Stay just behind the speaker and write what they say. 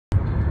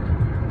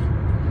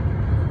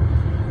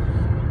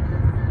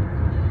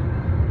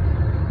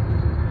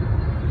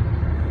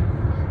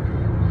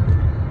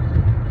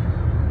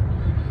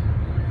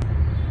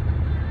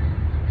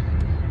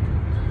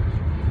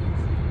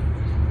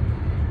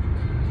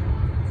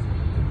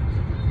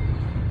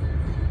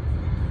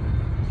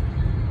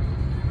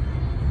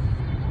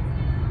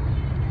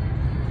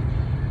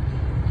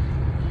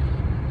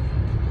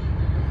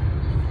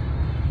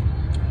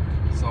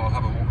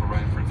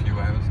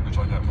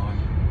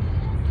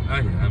Oh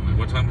yeah, man.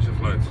 What time is your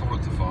flight?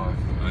 4:45.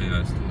 Oh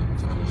yeah, it's still.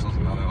 So it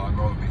doesn't matter. I'd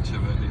rather be too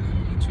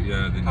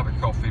early than have a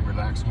coffee,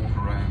 relax, walk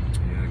around.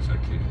 Yeah,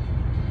 exactly.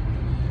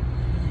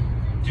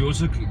 Do you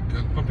also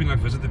probably like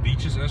visit the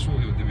beaches as well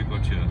that we've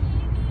got here?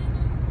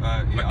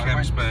 Like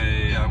Camps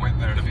Bay. Yeah, I went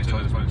there a few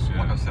times, but yeah.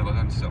 like I said, I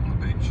don't sit on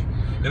the beach.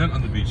 They're not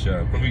on the beach,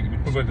 yeah. Probably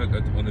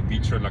on the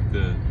beach or like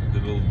the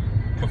little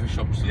coffee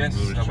shops. Yes,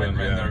 and I went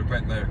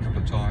there a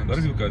couple of times. A lot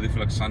of people go there for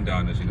like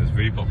sundowners, you know, it's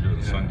very popular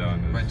with the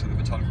sundowners. Went to the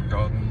Botanical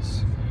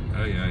Gardens.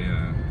 Oh yeah,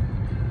 yeah.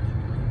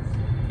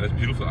 That's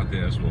beautiful out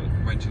there as well.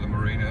 Went to the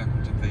marina,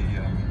 did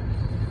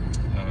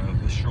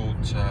the short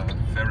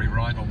ferry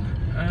ride on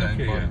down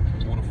by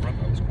the waterfront.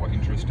 That was quite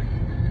interesting.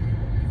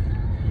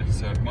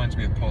 It reminds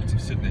me of parts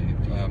of Sydney,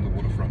 the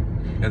waterfront.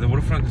 Yeah, the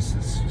waterfront is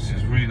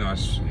really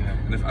nice. Yeah.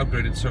 And they've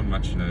upgraded so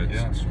much, you know,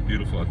 it's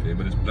beautiful out there,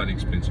 but it's bloody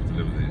expensive to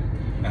live there.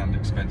 And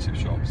expensive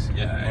shops.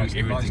 Yeah,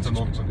 everything's a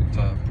lot, but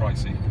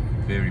pricey.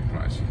 Very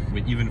pricey. I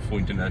mean, even for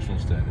international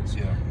standards.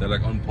 Yeah. They're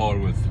like on par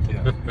with...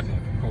 yeah.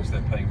 Of course,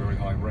 they're paying very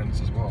high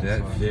rents as well.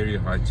 They're very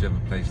high to have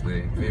a place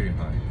there, very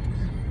high.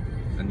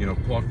 And, you know,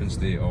 apartments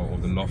there or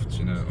the lofts,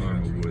 you know,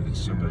 are worth it.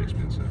 So very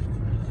expensive.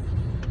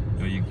 You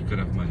know, you could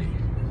have money.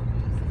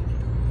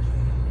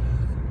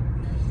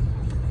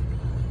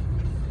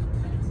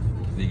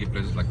 You get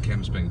places like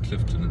Camps Bay and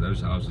Clifton, and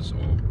those houses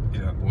are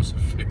also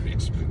very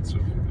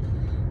expensive.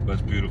 But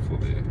it's beautiful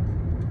there.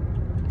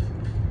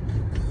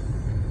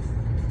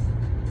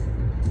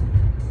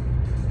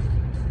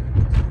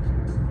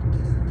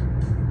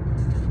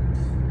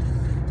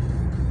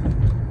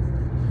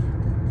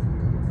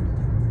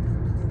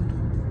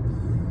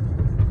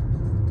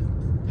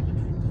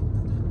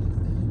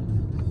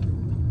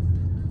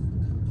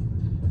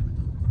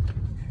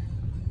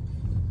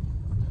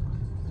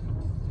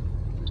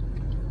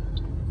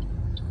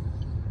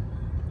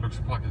 Looks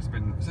like it's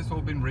been. Has this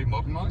all been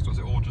remodernised, or is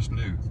it all just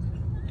new?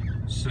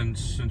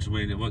 Since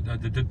when? Well,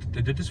 they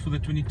did this for the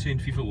 2010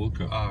 FIFA World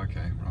Cup. Oh,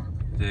 okay,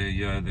 right. They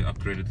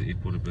upgraded the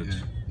airport a bit.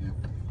 Yeah.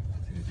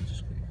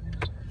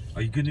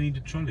 Are you going to need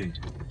a trolley?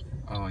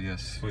 Oh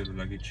yes. For your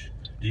luggage.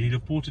 Do you need a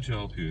porter to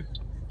help you?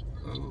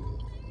 Oh,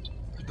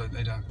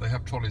 they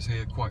have trolleys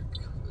here quite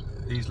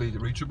easily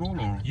reachable,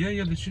 or?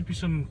 Yeah, there should be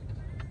some